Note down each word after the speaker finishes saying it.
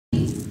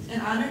an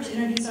honor to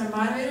introduce our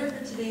moderator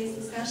for today's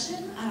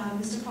discussion,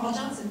 Mr. Paul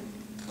Johnson.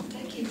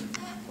 Thank you.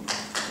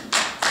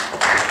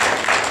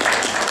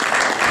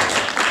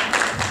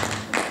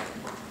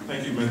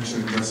 Thank you, Mitch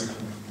and Jessica.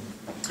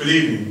 Good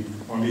evening.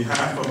 On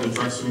behalf of the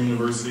Drexel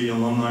University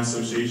Alumni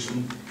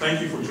Association,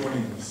 thank you for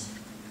joining us.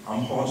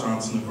 I'm Paul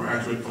Johnson, a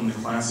graduate from the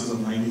classes of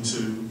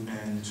 '92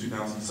 and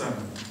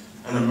 2007,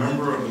 and a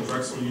member of the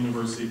Drexel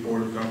University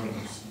Board of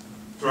Governors.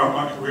 Throughout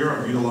my career,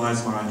 I've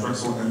utilized my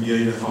Drexel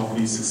MBA to help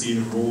me succeed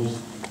in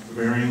roles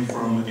varying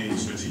from a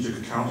strategic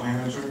account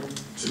manager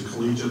to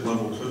collegiate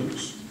level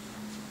coach,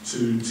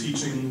 to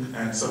teaching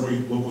at several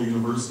local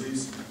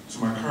universities, to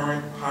my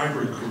current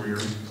hybrid career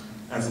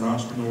as an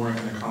entrepreneur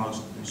and a college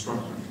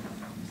instructor.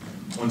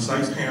 On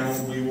tonight's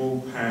panel, we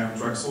will have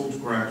Drexel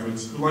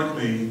graduates who, like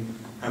me,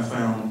 have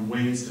found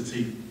ways to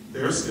take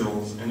their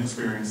skills and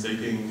experience they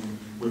gain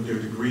with their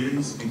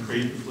degrees and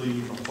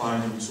creatively apply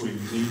them to a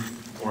unique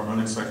or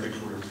unexpected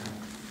career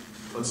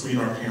path. Let's meet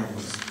our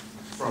panelists.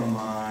 From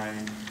my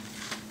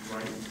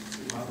right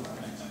to my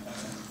left,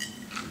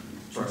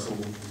 Drexel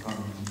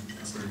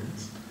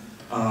experience.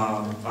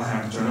 I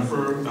have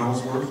Jennifer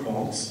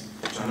Ellsworth-Aults.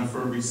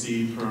 Jennifer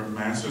received her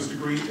master's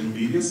degree in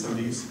media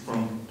studies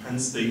from Penn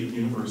State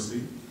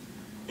University.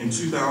 In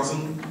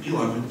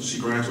 2011, she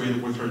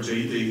graduated with her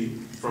JD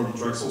from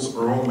Drexel's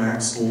Earl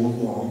Mack School of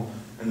Law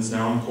and is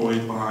now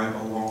employed by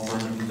a law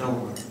firm in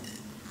Delaware.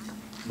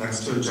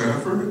 Next to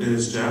Jennifer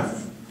is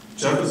Jeff.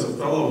 Jeff is a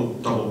fellow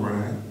double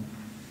grad.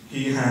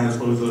 He has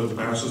both a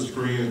bachelor's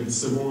degree in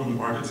civil and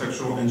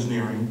architectural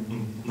engineering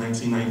in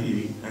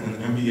 1998 and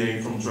an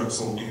MBA from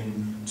Drexel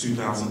in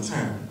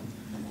 2010.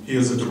 He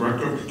is a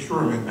director of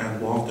procurement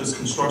at Loftus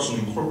Construction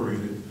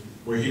Incorporated,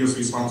 where he is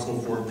responsible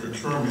for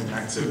procurement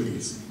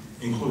activities,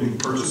 including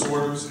purchase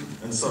orders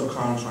and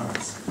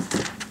subcontracts,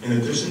 in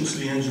addition to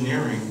the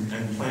engineering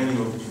and planning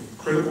of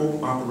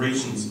critical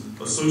operations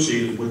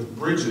associated with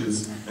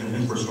bridges and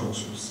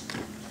infrastructures.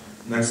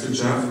 Next to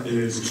Jeff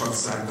is Chuck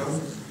Sacco.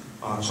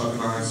 Chuck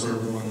and I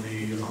serve on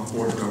the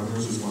Board of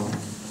Governors as well.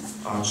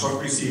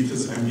 Chuck received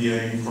his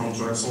MBA from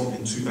Drexel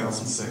in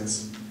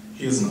 2006.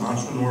 He is an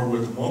entrepreneur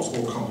with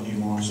multiple company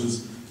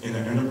launches in the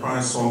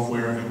enterprise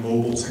software and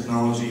mobile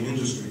technology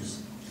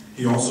industries.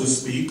 He also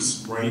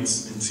speaks,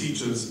 writes, and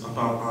teaches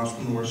about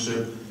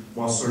entrepreneurship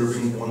while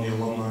serving on the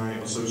Alumni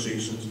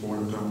Association's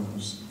Board of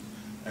Governors.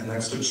 And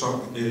next to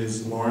Chuck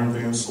is Lauren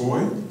Van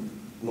Scoy.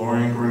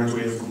 Lauren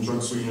graduated from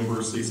Drexel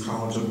University's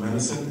College of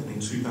Medicine in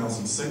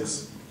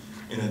 2006.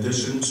 In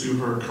addition to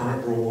her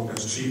current role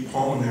as Chief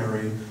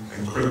Pulmonary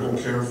and Critical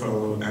Care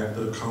Fellow at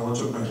the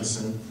College of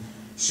Medicine,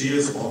 she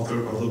is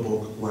author of the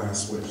book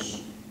Last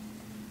Wish.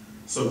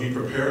 So be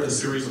prepared, a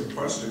series of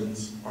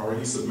questions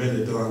already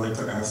submitted that I'd like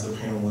to ask the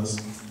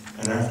panelists,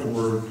 and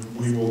afterward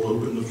we will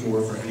open the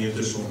floor for any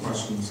additional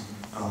questions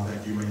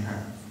that you may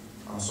have.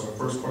 So our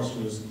first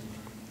question is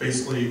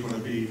basically going to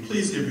be,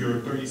 please give your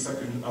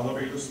 30-second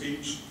elevator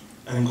speech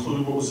and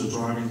include what was the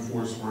driving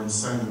force or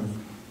incentive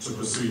to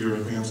pursue your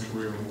advanced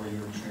career or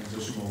your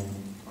transitional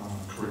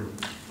career.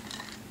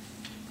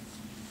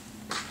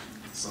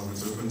 So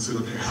it's open to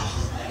the panel.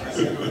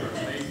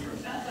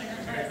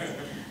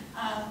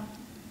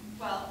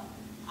 Well,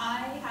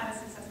 I had a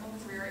successful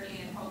career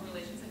in public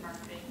relations and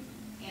marketing,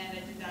 and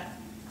I did that.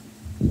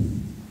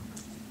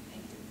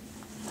 Thank you.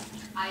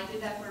 I did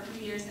that for a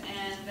few years,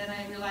 and then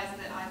I realized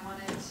that I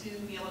wanted to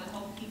be able to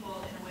help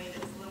people in a way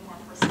that was a little more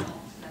personal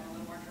to them, a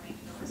little more germane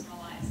to their personal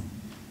lives.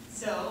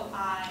 So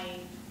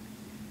I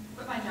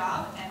quit my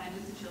job and I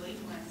moved to Chile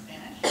to learn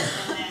Spanish,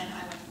 and then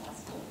I went to law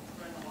school to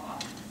learn the law.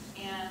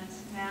 And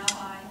now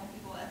I help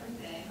people every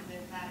day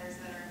with matters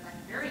that are in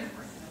fact very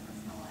important in their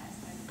personal lives.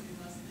 I do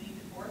mostly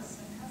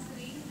divorce and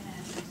custody,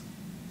 and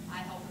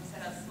I help them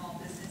set up small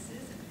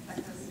businesses and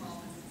protect those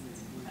small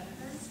businesses from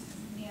predators.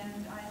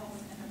 And I help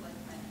with end-of-life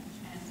planning,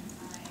 and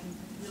I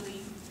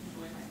really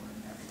enjoy my work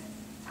every day.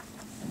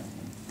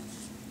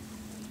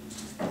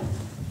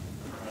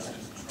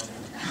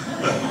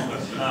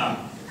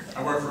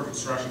 I work for a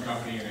construction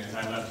company, and as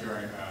I left here,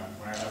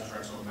 when I left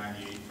Drexel in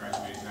 '98,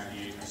 graduated in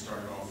 '98, I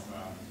started off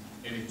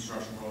in the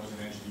construction role as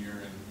an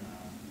engineer, and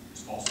as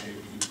Paul stated,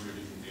 we do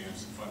bridges and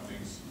dams and fun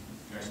things.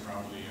 You guys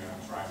probably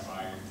drive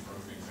by and throw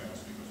things at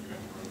us because we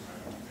got the road tied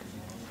up and things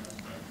along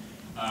those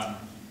lines.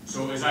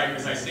 So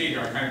as I stayed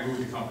here, I kind of grew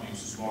with the company. It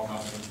was a small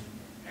company,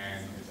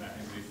 and as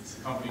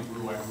the company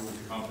grew, I grew with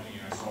the company,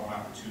 and I saw an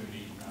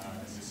opportunity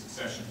as a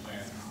succession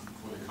plan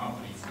for the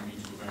company for me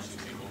to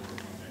eventually take over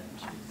one day.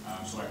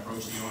 So I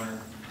approached the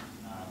owner,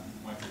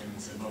 went to him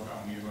and said, look,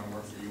 I'm either going to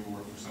work for you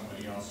or work for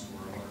somebody else,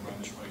 or I want to run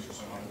this place or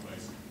some other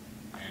place.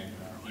 And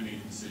he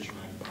made the decision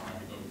that I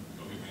could go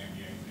get my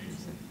MBA in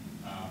Davis.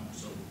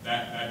 So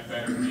that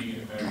better me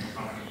and a better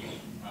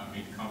company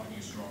made the company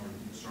a stronger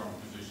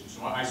position.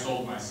 So I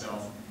sold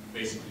myself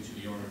basically to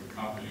the owner of the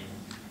company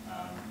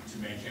to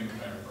make him a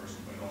better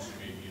person, but it also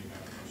made me a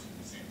better person in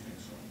the same thing.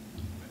 So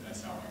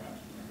that's how I got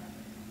to where I'm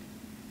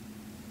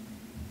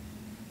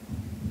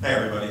at. Hey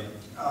everybody.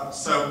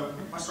 So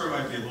my story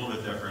might be a little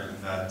bit different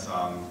in that it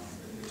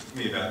took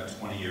me about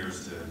 20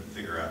 years to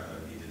figure out that I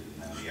needed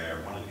an MBA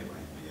or wanted to get my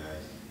MBA.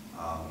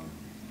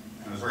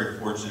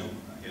 fortunate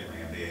getting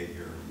my MBA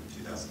here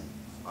in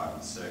 2005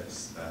 and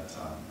 6 that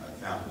I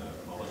founded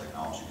a mobile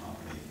technology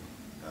company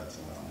that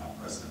I'm now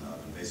president of,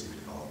 and basically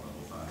develop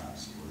mobile phone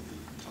apps for the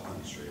hotel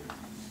industry.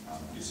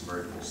 We do some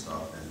very cool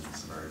stuff in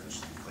some very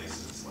interesting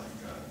places, like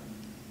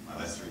my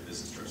last 3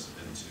 business trips have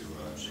been to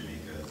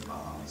Jamaica, the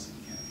Bahamas,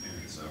 and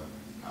Cancun, so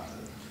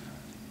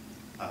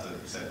not to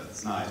say that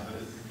it's nice, but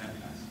it can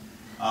be nice.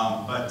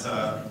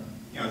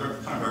 You know,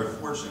 they're kind of very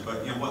fortunate,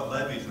 but you know, what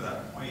led me to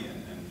that point and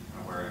kind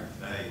of where I am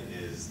today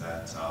is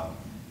that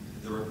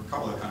there were a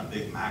couple of kind of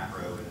big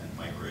macro and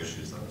micro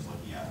issues that I was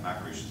looking at.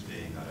 Macro issues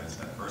being that I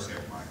spent the first half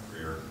of my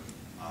career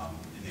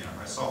in the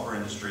enterprise software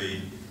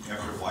industry.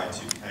 After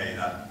Y2K,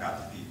 that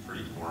got to be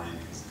pretty boring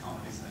because the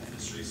companies in that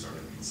industry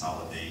started to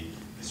consolidate.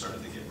 They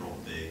started to get real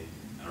big,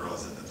 and I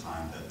realized at the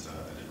time that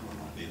I didn't really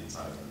want to be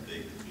inside of a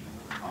big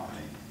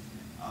company.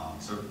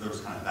 So there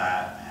was kind of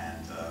that,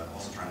 and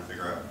also trying to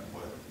figure out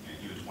what, you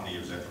know, even 20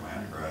 years after my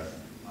undergrad,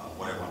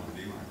 what I wanted to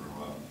be when I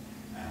grew up.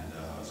 And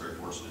I was very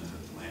fortunate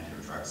to land here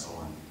at Drexel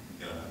and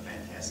get a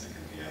fantastic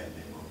MBA and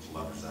be able to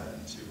leverage that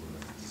into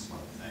some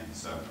other things.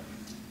 So,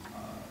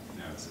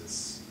 you know,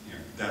 it's you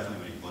know,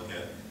 definitely when you look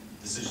at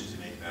decisions you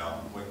make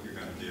about what you're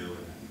going to do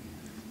and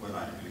whether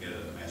or not you're going to get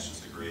a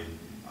master's degree,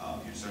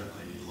 you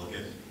certainly need to look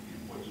at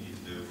what you need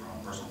to do from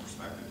a personal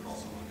perspective, but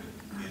also look at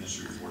the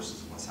industry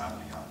forces and what's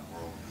happening out in the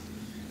world, because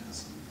it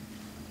has some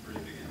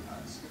pretty big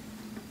impacts.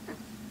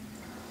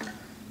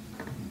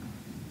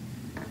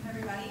 Hi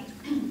everybody,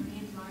 my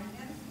name is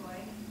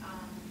Scoy.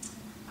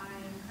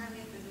 I'm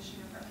currently a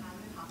physician over at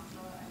Pulmonary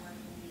Hospital. I work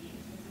in the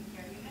intensive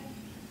care unit.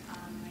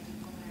 I do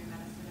pulmonary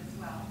medicine as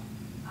well.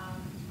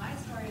 My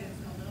story is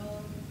a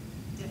little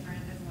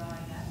different as well,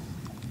 I guess.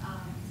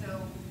 So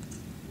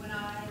when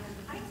I was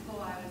in high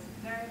school, I was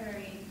very,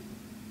 very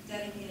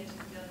dedicated to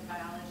the field of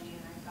biology,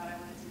 and I thought I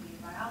wanted to be a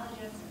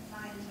biologist and a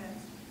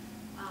scientist.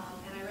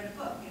 And I read a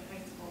book in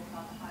high school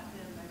called The Hot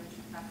Zone by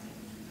Richard Preston,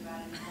 which was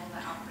about an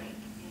Ebola outbreak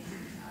in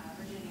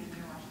Virginia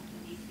near Washington,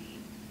 D.C.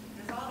 And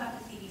it's all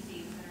about the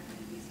CDC, the Center for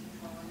Disease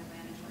Control in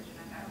Atlanta, Georgia.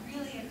 And I got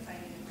really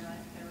excited and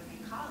realized that there was a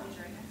college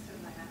right next to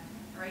Atlanta,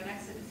 right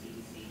next to the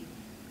CDC.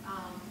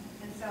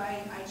 And so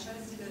I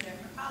chose to go there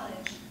for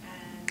college,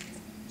 and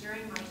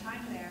during my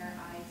time there,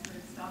 I sort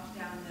of stalked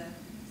down the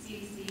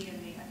CDC and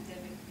the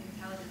Academic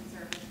Intelligence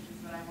Service, which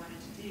is what I wanted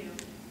to do,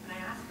 and I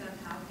asked them,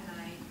 how can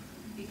I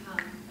become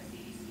a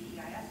CDC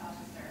EIS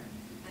officer?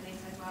 And they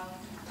said, well,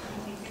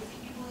 you take 60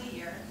 people a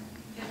year,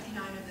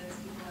 59 of those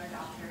people are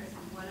doctors,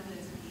 and 1 of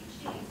those are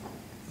PhDs.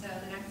 So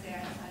the next day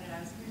I decided I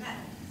was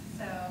pre-med.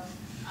 So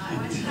I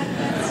went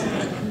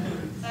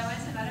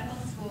to medical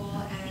school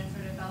and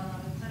sort of fell in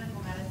love with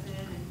clinical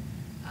medicine, and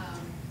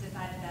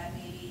decided that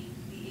maybe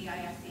the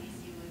EIS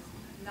CDC was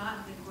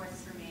not the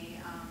course for me,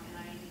 and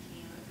I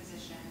became a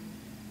physician.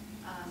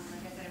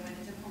 Like I said, I went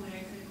into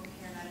pulmonary critical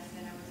care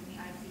medicine. I was in the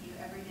ICU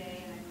every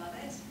day, and I love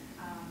it.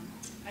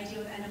 I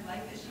deal with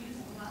end-of-life issues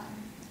a lot.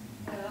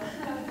 So,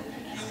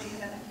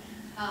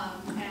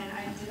 and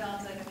I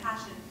developed like a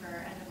passion for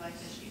end-of-life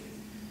issues,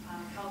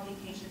 helping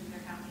patients and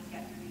their families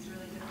get through these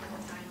really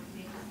difficult times,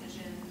 make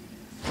decisions,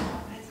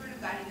 and sort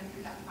of guiding them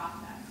through that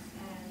process.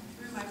 And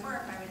through my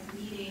work, I was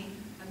meeting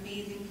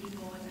amazing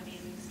people with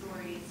amazing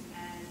stories,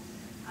 and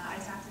I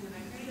tapped into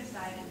my creative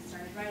side and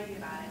started writing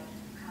about it.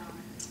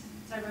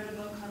 So I wrote a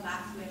book called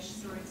Last Wish,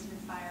 Stories to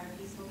Inspire a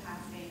Peaceful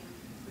Passing,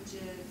 which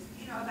is,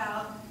 you know,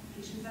 about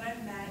patients that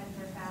I've met,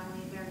 their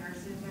families, their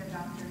nurses, their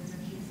doctors,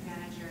 their case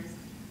managers,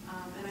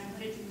 and I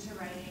put it into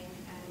writing,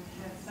 and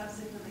have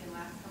subsequently in the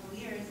last couple of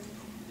years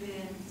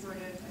been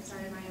I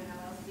started my own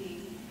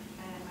LLC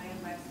and my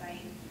own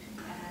website,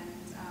 and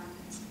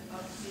the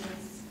book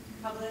is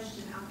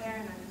published and out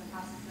there, and I'm in the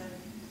process of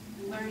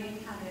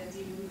learning how to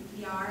do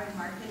PR and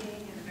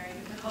marketing in a very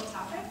difficult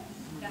topic.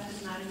 Death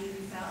is not an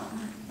easy sell.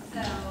 So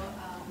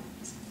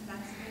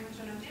that's pretty much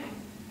what I'm doing,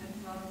 as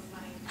well as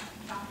my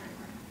doctorate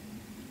work.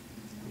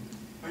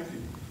 Thank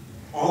you.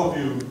 All of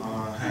you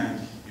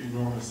had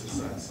enormous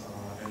success,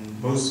 and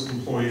most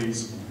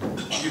employees,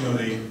 you know,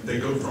 they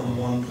go from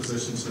one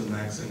position to the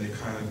next, and they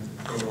kind of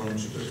go on a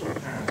traditional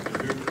path.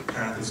 But your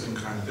path has been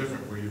kind of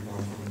different, where you've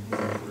gone from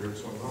one career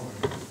to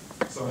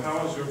another. So how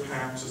has your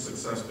path to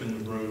success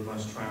been the road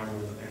less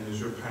traveled, and is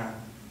your path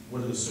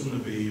what it is soon to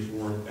be,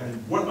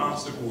 and what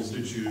obstacles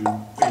did you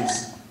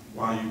face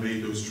while you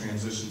made those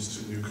transitions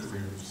to new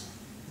careers?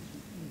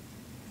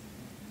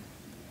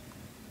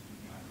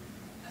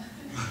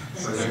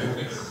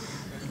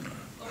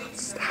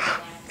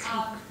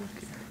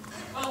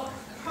 Well,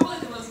 probably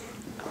the most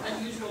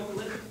unusual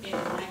blip in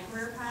my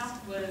career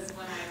path was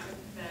when I took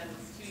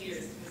those 2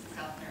 years to visit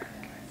South America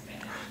and learn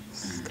Spanish.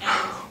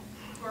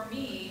 And for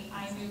me,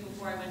 I knew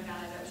before I went down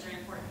that was very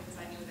important, because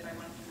I knew that I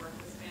wanted to work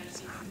with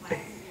Spanish-speaking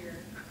clients here,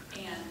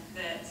 and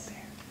that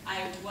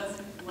I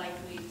wasn't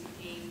likely to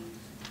gain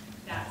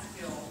that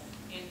skill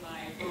in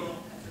my rural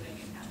Pennsylvania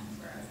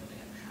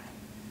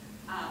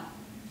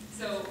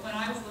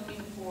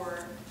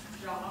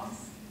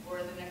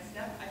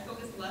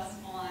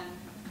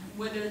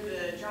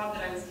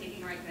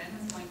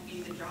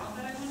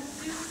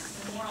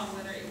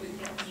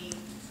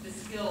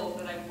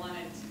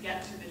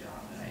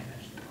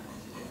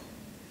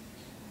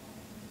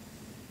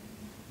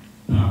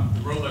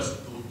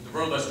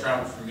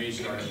travel for me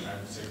started, I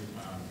would say,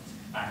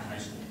 back in high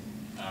school.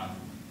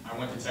 I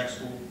went to tech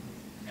school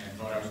and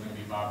thought I was going to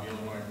be Bob Vila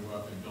when I grew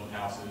up and build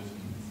houses. And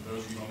for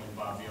those of you who don't know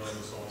Bob Vila,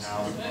 he sold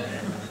houses,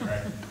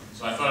 right?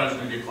 So I thought I was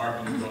going to be a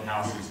carpenter and build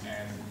houses,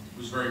 and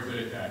was very good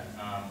at that.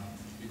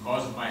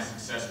 Because of my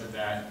success with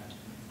that,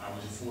 I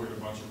was afforded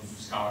a bunch of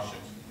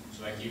scholarships.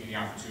 So that gave me the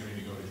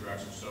opportunity to go to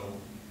Drexel. So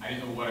I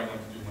didn't know what I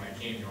wanted to do when I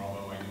came here,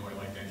 although I knew I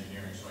liked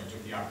engineering. So I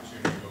took the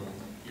opportunity to go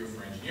here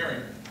for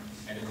engineering.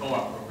 And the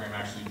co-op program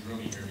actually drew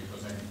me here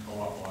because I did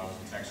co-op while I was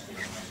in tech school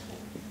and high school.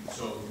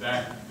 So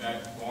that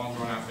long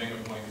drawn out thing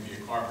of wanting to be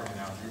a carpenter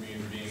now drew me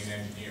into being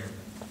an engineer.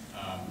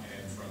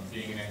 And from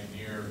being an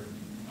engineer,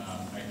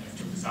 I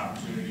took this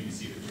opportunity to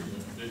see that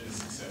there's a business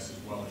success as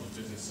well as a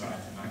business side,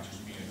 and not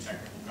just being a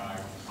technical guy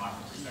with a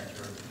pocket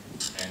protector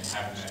and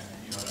having that,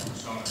 that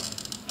persona.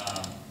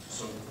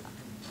 So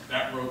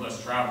that road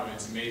less traveled,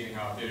 it's amazing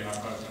how it did it. I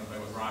thought I was going to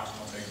play with rocks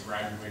once I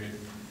graduated,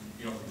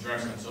 from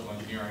Drexel in civil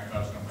engineering. I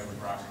thought I was going to play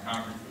with rocks and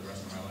concrete for the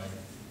rest of my life.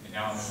 And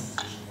now I'm in a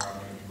position where I'm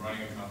going to be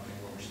running a company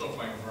where we're still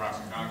playing with rocks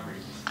and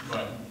concrete,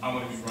 but I'm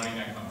going to be running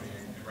that company.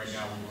 And right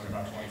now we're doing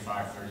about $25,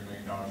 $30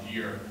 million a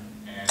year.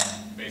 And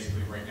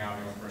basically right now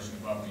the only person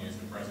above me is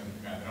the president,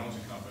 the guy that owns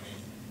the company,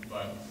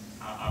 but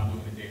I'm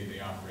doing the day-to-day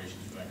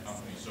operations for that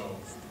company. So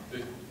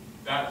there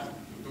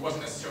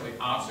wasn't necessarily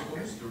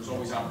obstacles, there was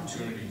always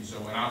opportunity. So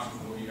an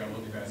obstacle, you got to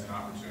look at that as an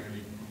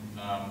opportunity.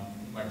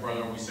 My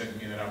brother always said to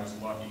me that I was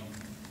lucky,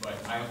 but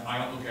I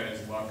don't look at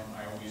it as luck.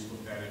 I always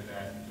looked at it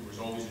that there was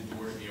always a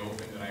door to be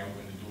opened, and I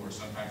opened the door.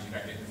 Sometimes you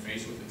got hit in the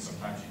face with it,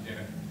 sometimes you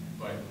didn't.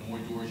 But the more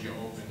doors you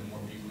open, the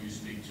more people you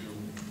speak to,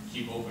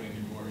 keep opening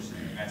the doors,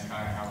 and that's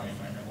kind of how I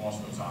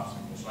lost those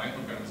obstacles. So I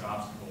didn't look at them as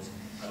obstacles,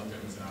 I looked at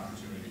them as an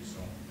opportunity. So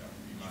that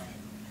would be my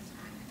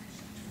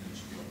 2-minute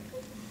spiel.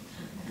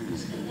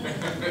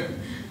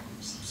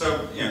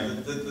 So,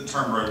 the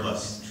term road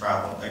less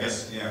traveled, I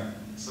guess,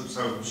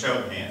 so show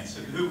of hands.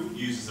 So who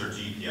uses their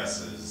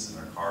GPSs in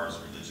their cars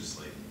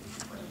religiously?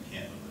 Like, you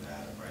can't live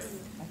without it, right?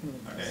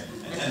 Okay.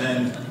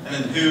 And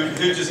then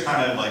who just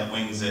kind of like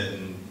wings it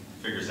and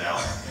figures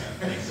out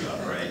things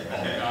up, right?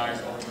 Okay.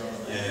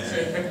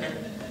 Yeah.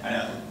 I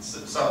know.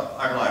 So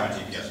I rely on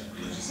GPS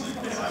religiously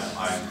because I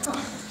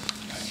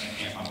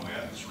can't find my way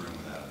out of this room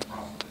without it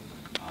probably.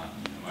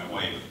 My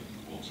wife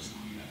will just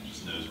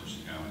knows where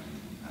she's going, and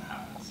that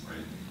happens,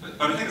 right?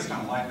 But I think it's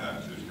kind of like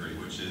that to a degree,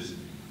 which is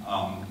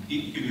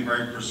you can be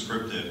very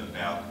prescriptive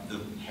about the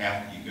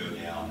path you go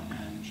down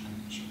and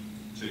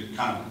to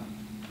kind of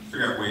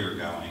figure out where you're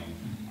going.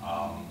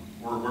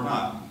 We're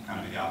not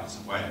kind of the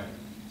opposite way.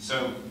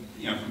 So,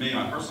 for me,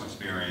 my personal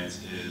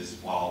experience is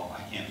while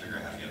I can't figure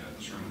out how to get out of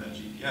this room with that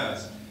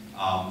GPS,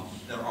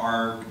 there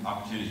are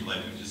opportunities like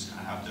you just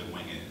kind of have to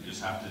wing it. You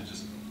just have to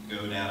just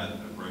go down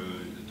a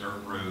road, a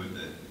dirt road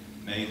that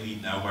may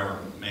lead nowhere,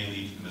 may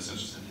lead to the most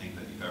interesting thing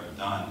that you've ever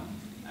done,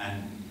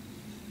 and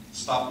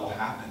stuff will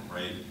happen,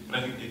 right? But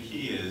I think the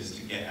key is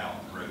to get out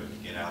on the road,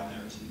 to get out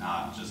there, to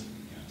not just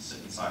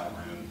sit inside the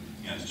room.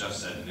 As Jeff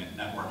said,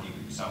 networking,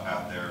 get yourself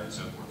out there and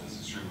so forth is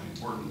extremely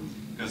important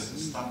because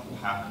stuff will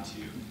happen to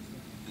you.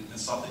 And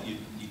stuff that you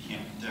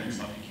can't predict,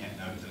 stuff you can't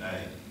know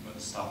today,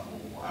 but stuff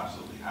will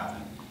absolutely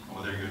happen.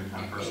 Whether you're the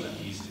kind of person that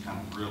needs to kind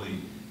of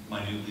really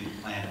minutely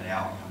plan it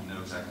out, kind of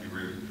know exactly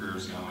where your career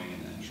is going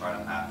and try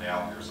to map it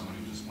out, or someone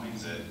who just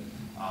wings it.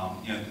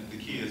 The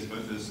key is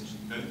both those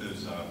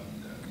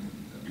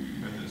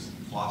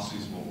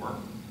philosophies will work.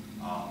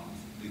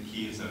 The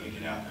key is though to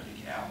get out there, to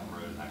get out on the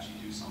road and actually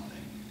do something.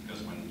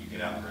 Because when you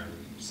get out on the road,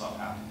 stuff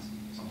happens.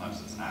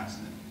 Sometimes it's an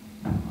accident,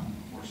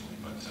 unfortunately,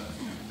 but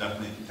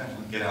definitely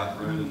get out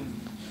the road and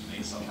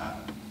make stuff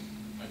happen.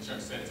 Like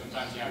Chuck said,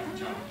 sometimes you have to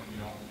jump,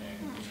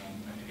 and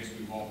I guess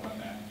we've all done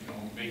that.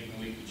 Making the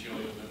leap to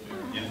Chile to live there.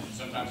 Yeah.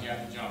 Sometimes you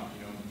have to jump.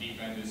 The deep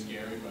end is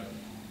scary, but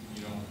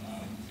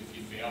if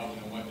you fail,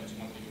 you know what? That's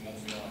one thing you won't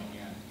fail at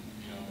again.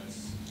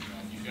 That's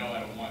if you fail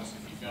at it once,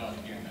 if you fail at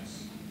it again,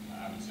 that's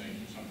I would say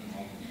there's something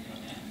wrong with you.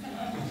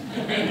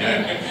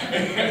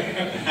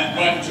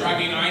 But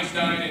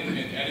Einstein and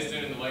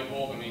Edison and the light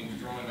bulb.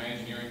 Throwing my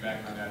engineering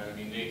background at it.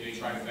 They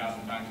tried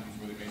 1,000 times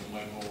before they made the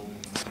light bulb and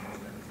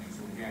everything.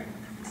 So again,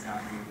 it's not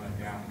being let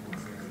down.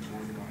 It's the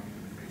doors are going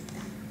into the face.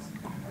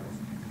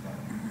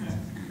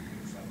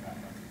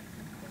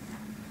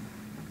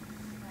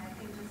 I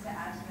think just to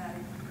add to that,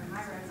 for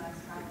my road less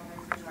travel,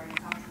 Rich already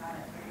talked about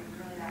it, but it was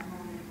really that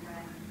moment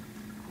when,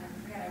 I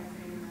forget, I was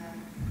sitting in the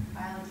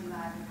biology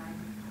lab in my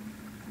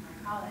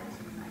college,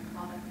 and I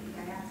called up the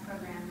EIS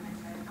program, and I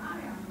said, hi,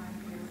 I'm one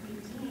of your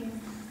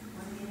 18s,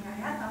 want to be an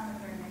EIS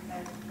officer, and they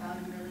said, well,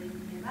 you really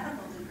need a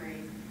medical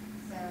degree.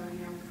 So,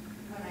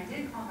 when I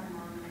did call my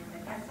mom, and I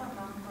said, guess what,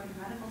 Mom, I'm going to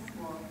medical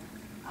school,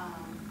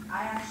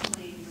 I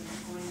actually was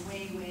going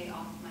way, way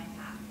off my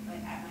path,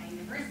 but at my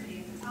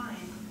university at the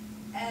time,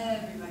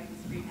 everybody was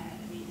pre-med.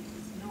 It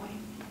was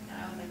annoying. And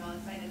I was all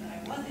excited that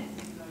I wasn't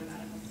going to go to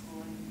medical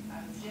school and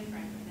I was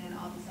different. And then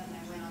all of a sudden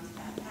I went onto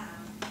that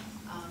path,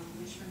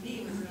 which for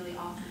me was really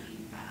off the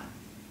beaten path.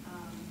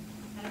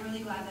 And I'm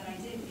really glad that I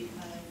did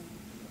because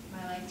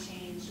my life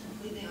changed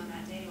completely on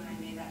that day when I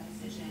made that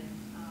decision.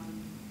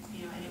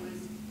 And it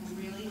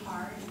really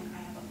hard, and I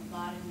have a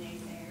lot of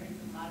naysayers,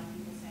 a lot of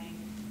people saying,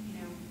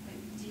 but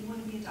do you want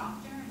to be a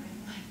doctor? And I'm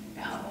like,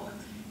 no.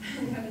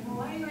 And they're like, well,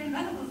 why are you in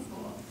medical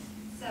school?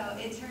 So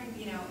it turned,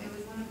 it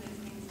was one of those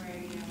things where, I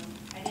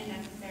didn't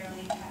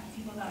necessarily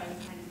people thought I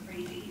was kind of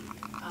crazy.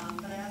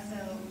 But I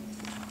also,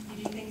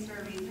 you do things for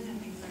a reason,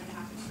 and things are going to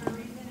happen for a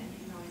reason, and you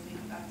can always make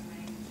the best of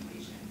any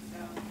situation. So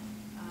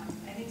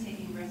I think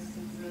taking risks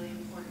is really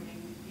important, and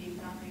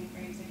not being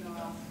afraid to go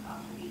off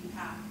the beaten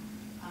path.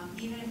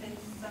 Even if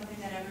it's something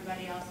that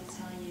everybody else is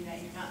telling you that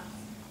you're nuts.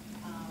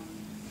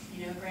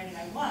 Granted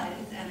I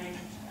was, and I'm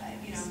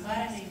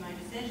glad I made my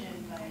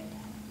decision, but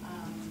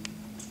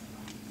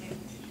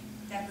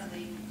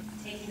definitely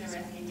taking the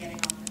risk and getting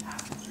off the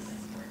path is really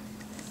important.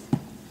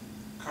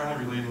 Kind of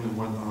relating to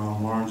what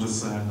Lauren just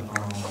said,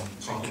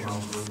 talking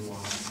about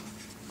roadblocks.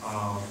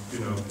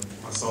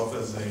 Myself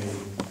as a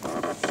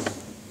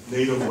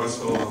native West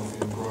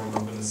Philadelphia, growing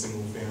up in a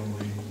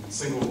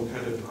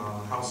single-headed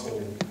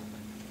household,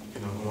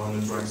 going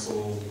to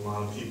Drexel, a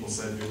lot of people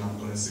said you're not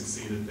going to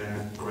succeed at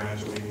that,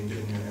 graduating,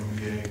 getting an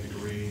MBA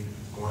degree,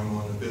 going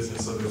on to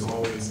business. So there's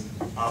always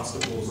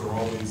obstacles or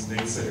always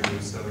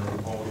naysayers that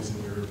are always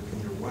in your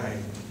way.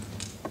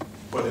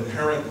 But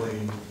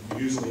inherently,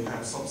 you usually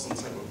have some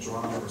type of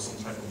drive or some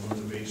type of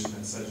motivation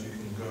that says you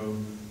can go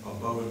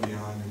above and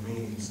beyond your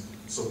means.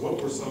 So what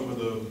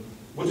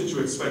did you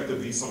expect to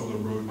be some of the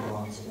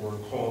roadblocks or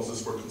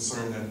causes for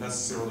concern that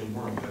necessarily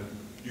weren't, that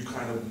you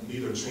kind of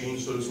either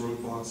changed those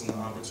roadblocks into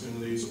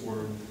opportunities,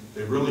 or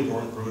they really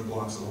weren't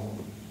roadblocks at all?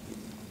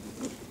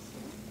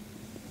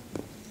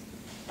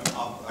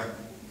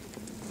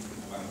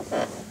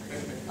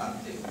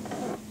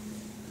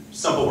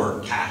 Simple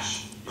word,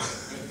 cash.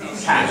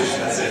 Cash,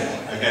 that's it,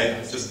 okay?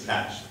 It's just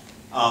cash.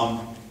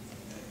 You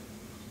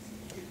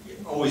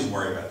always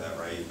worry about that,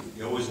 right?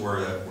 You always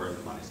worry about where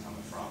the money's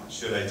coming from.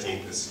 Should I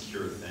take the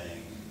secure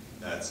thing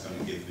that's going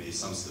to give me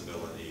some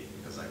stability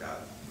because I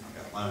got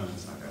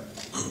loans, I got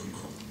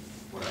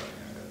whatever, I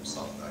got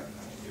stuff that I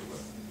have to deal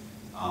with.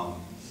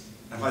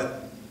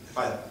 If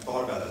I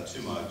thought about that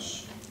too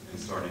much in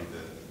starting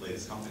the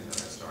latest company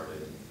that I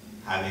started,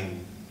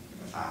 having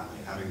a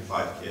family, having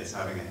 5 kids,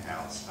 having a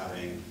house,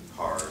 having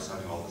cars,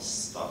 having all this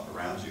stuff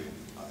around you,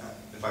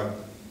 if I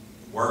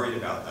worried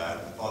about that,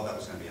 I thought that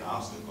was going to be an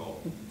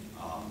obstacle,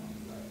 I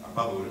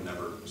probably would have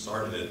never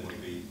started it and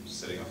would be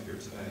sitting up here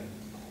today.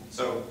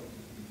 So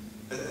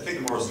I think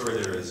the moral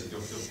story there is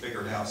you'll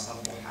figure it out.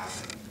 Stuff will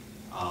happen.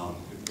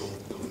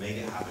 You'll make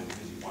it happen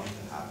because you want it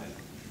to happen.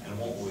 And it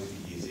won't always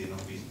be easy. And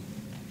there'll be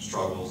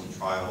struggles and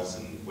trials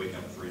and waking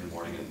up at 3 in the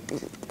morning and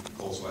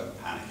cold sweat and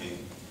panicking,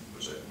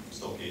 which I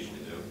still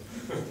occasionally do.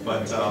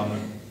 But I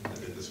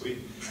did this week.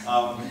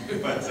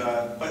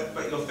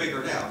 But you'll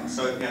figure it out.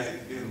 So I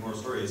think the moral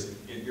story is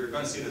you're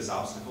going to see those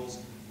obstacles,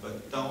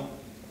 but don't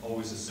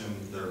always assume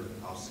they're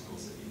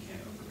obstacles that you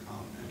can't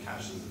overcome. And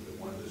cash is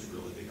one of those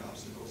really big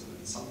obstacles. And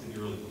it's something you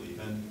really believe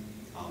in,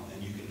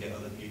 and you can get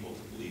other people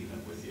to believe in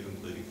it with you,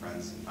 including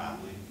friends and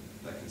family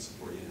that can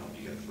support you and help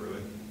you get through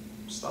it.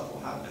 Stuff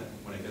will happen.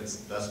 When it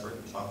gets desperate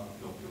and tough,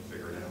 you'll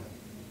figure it out.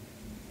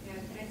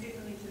 Yeah, can I say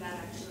something to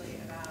that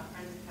actually about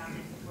friends and family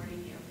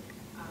supporting you?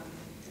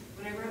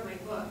 When I wrote my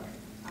book,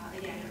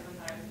 again, everyone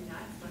thought I was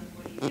nuts. Like,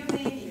 what are you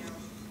doing?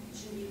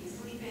 Shouldn't you be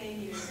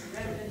sleeping? You're in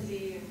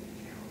residency, and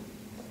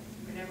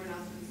when everyone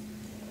else was,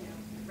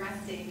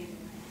 resting, and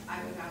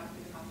I was out in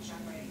the coffee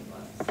shop writing a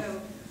book. So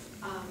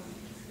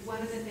one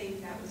of the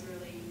things that was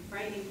really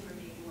frightening for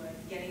me was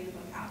getting the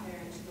book out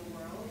there into the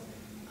world.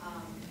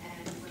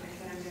 And when I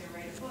said I'm going to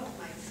write a book,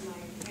 my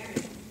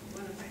parents,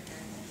 one of my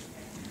parents, I should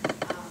say,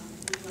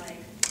 was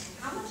like,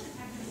 how much is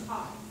that going to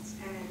cost?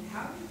 And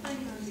how are you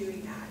planning on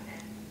doing that?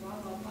 And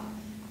blah, blah, blah.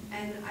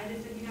 And I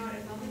just said,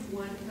 as long as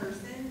one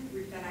person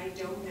that I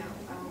don't know,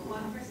 I want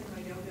one person who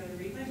I don't know to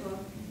read my book,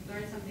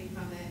 learn something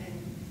from it, and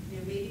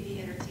maybe be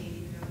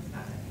entertained, even though it's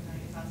not that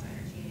it's also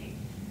entertaining.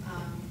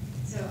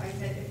 So I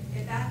said,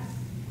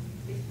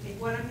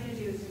 if what I'm going to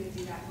do is going to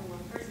do that for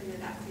one person,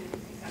 then that's going to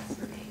be success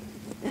for me.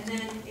 And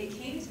then it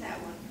came to that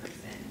one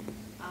person,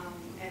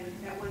 and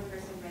that one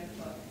person read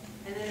the book,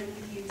 and then it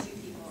became 2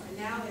 people. And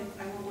now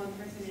I want one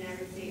person in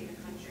every state in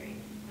the country.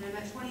 And I'm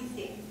at 20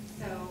 states,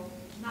 so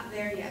not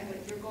there yet,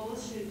 but your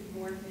goals should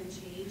morph and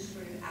change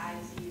sort of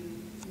as you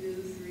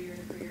move through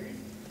your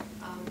careers.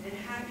 And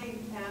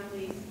having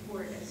family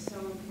support is so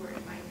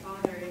important. My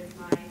father is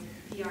my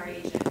PR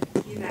agent.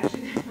 He's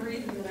actually the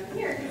reason that I'm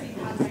here, because he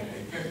thought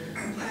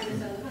I'm trying to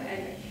sell the book.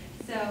 Anyway,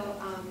 so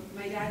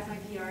my dad's my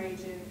PR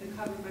agent. The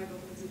cover of my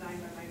book was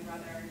designed by my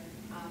brother.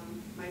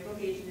 My book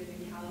agent is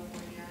in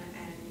California,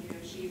 and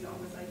she's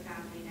almost like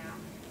family now.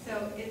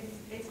 So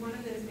it's one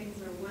of those things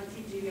where once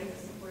you do get the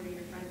support of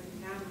your friends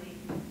and family,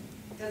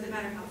 it doesn't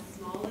matter how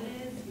small it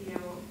is.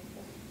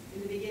 In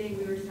the beginning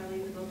we were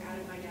selling the book out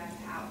of my dad's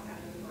house, out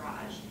of the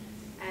garage,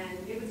 and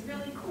it was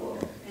really cool.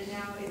 And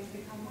now it's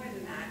become more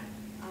than that.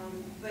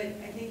 But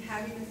I think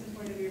having the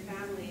support of your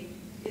family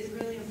is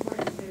really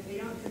important. So if they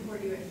don't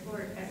support you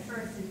at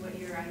first in what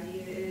your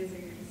idea is or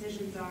your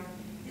decisions are,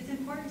 it's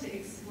important to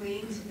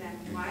explain to them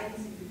why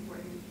this is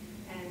important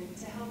and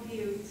to help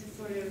you to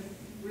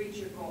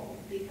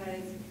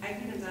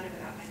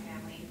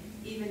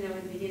even though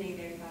in the beginning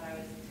they thought I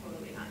was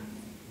totally nuts.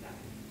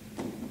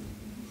 So.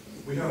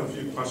 We got a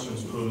few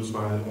questions posed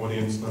by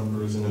audience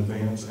members in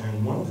advance,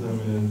 and one of them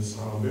is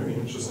very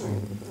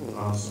interesting,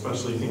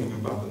 especially thinking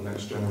about the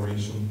next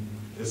generation,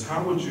 is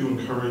how would you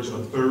encourage a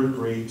third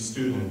grade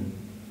student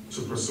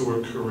to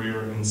pursue a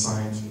career in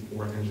science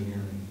or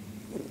engineering?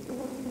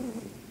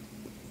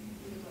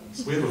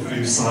 So we have a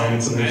few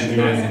science and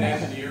engineering. As an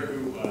engineer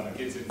who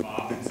gets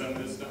involved in some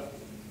of this stuff,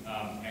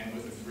 and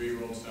with a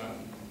 3-year-old son,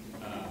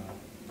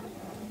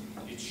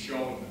 it's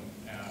showing them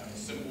as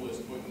simple as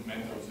putting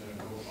Mentos in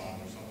a Coke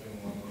bottle or something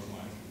along those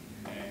lines.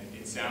 And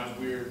it sounds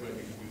weird, but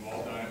because we've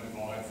all done it, we've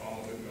all had fun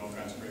with it, we all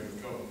got sprayed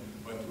with Coke.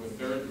 But to a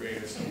 3rd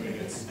grader, somebody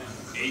that's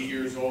 8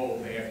 years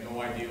old, they have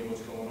no idea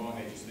what's going on,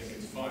 they just think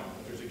it's fun.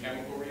 But there's a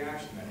chemical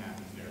reaction that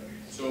happens there.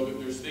 So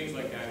there's things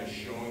like that is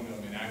showing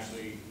them, and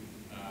actually,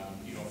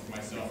 you know, for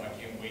myself, I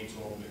can't wait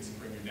till it's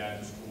bring your dad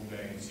to school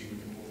day and see what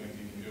the cool things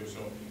he can do.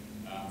 So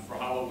for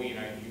Halloween,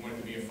 he wanted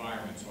to be a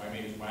fireman, so I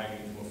made his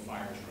wagon into a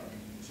fire truck.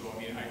 So I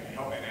mean,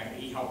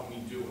 he helped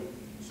me do it.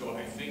 So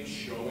I think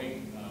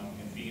showing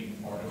and being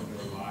part of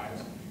their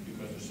lives,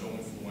 because they're so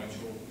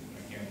influential,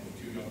 again, with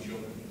 2 young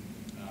children,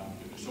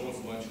 they're so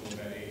influential at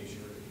that age,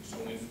 or so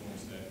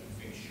influenced that I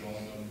think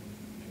showing them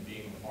and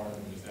being a part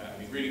of them is that.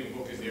 I mean, reading a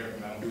book is there,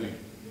 but I don't think,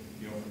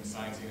 you know, from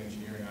science and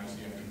engineering,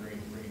 obviously you have to bring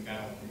it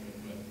down a little bit,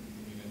 but I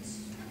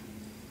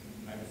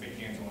mean, I think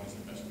hands-on is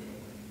the best way to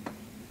work.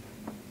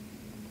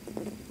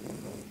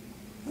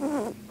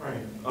 All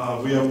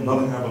right, we have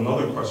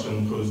another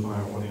question posed by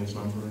our audience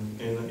member.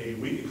 In a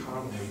weak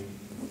economy,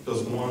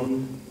 does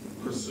one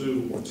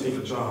pursue or take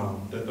a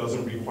job that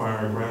doesn't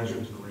require a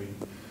graduate degree,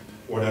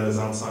 or that is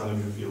outside of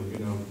your field?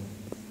 You know,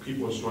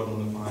 people are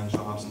struggling to find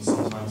jobs, and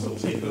sometimes they'll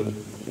take a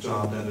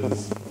job that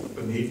is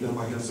beneath them,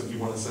 I guess, if you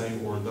want to say,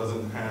 or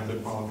doesn't have the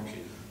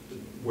qualification,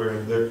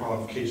 where their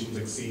qualifications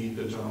exceed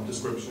the job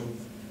description.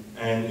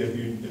 And if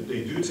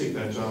they do take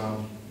that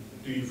job,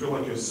 do you feel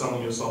like you're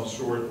selling yourself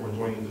short or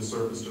doing a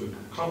disservice to the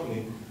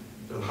company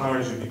that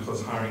hires you,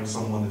 because hiring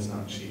someone is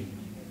not cheap?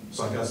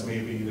 So I guess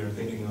maybe they're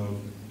thinking of,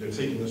 they're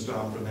taking this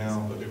job for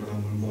now, but they're going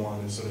to move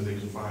on as soon as they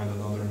can find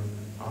another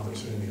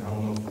opportunity. I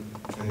don't know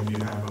if any of you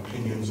have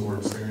opinions or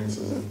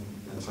experiences in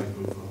that type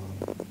of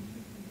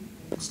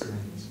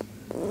experience.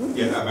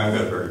 Yeah, I've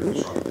got a very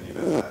strong opinion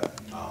about that.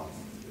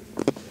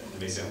 It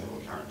may sound a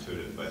little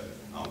counterintuitive, but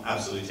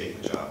absolutely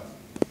take the job.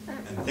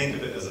 And think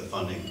of it as a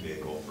funding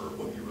vehicle for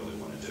what you really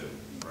want to do,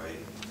 right?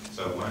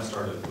 So when I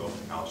started the Gulf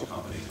Technology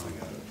Company coming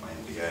out of my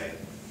MBA,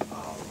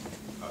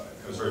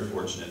 I was very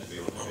fortunate to be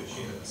able to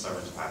negotiate a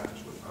severance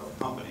package with our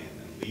company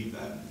and leave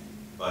that.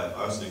 But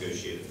I also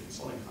negotiated a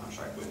consulting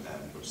contract with them,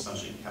 which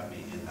essentially kept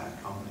me in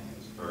that company. I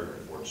was very,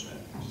 very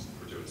fortunate, just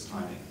fortuitous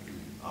timing.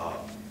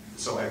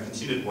 So I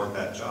continued to work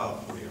that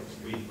job 40 hours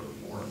a week or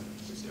more,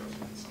 60 hours a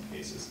week in some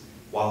cases,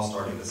 while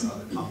starting this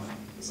other company,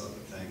 this other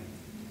thing.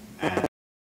 And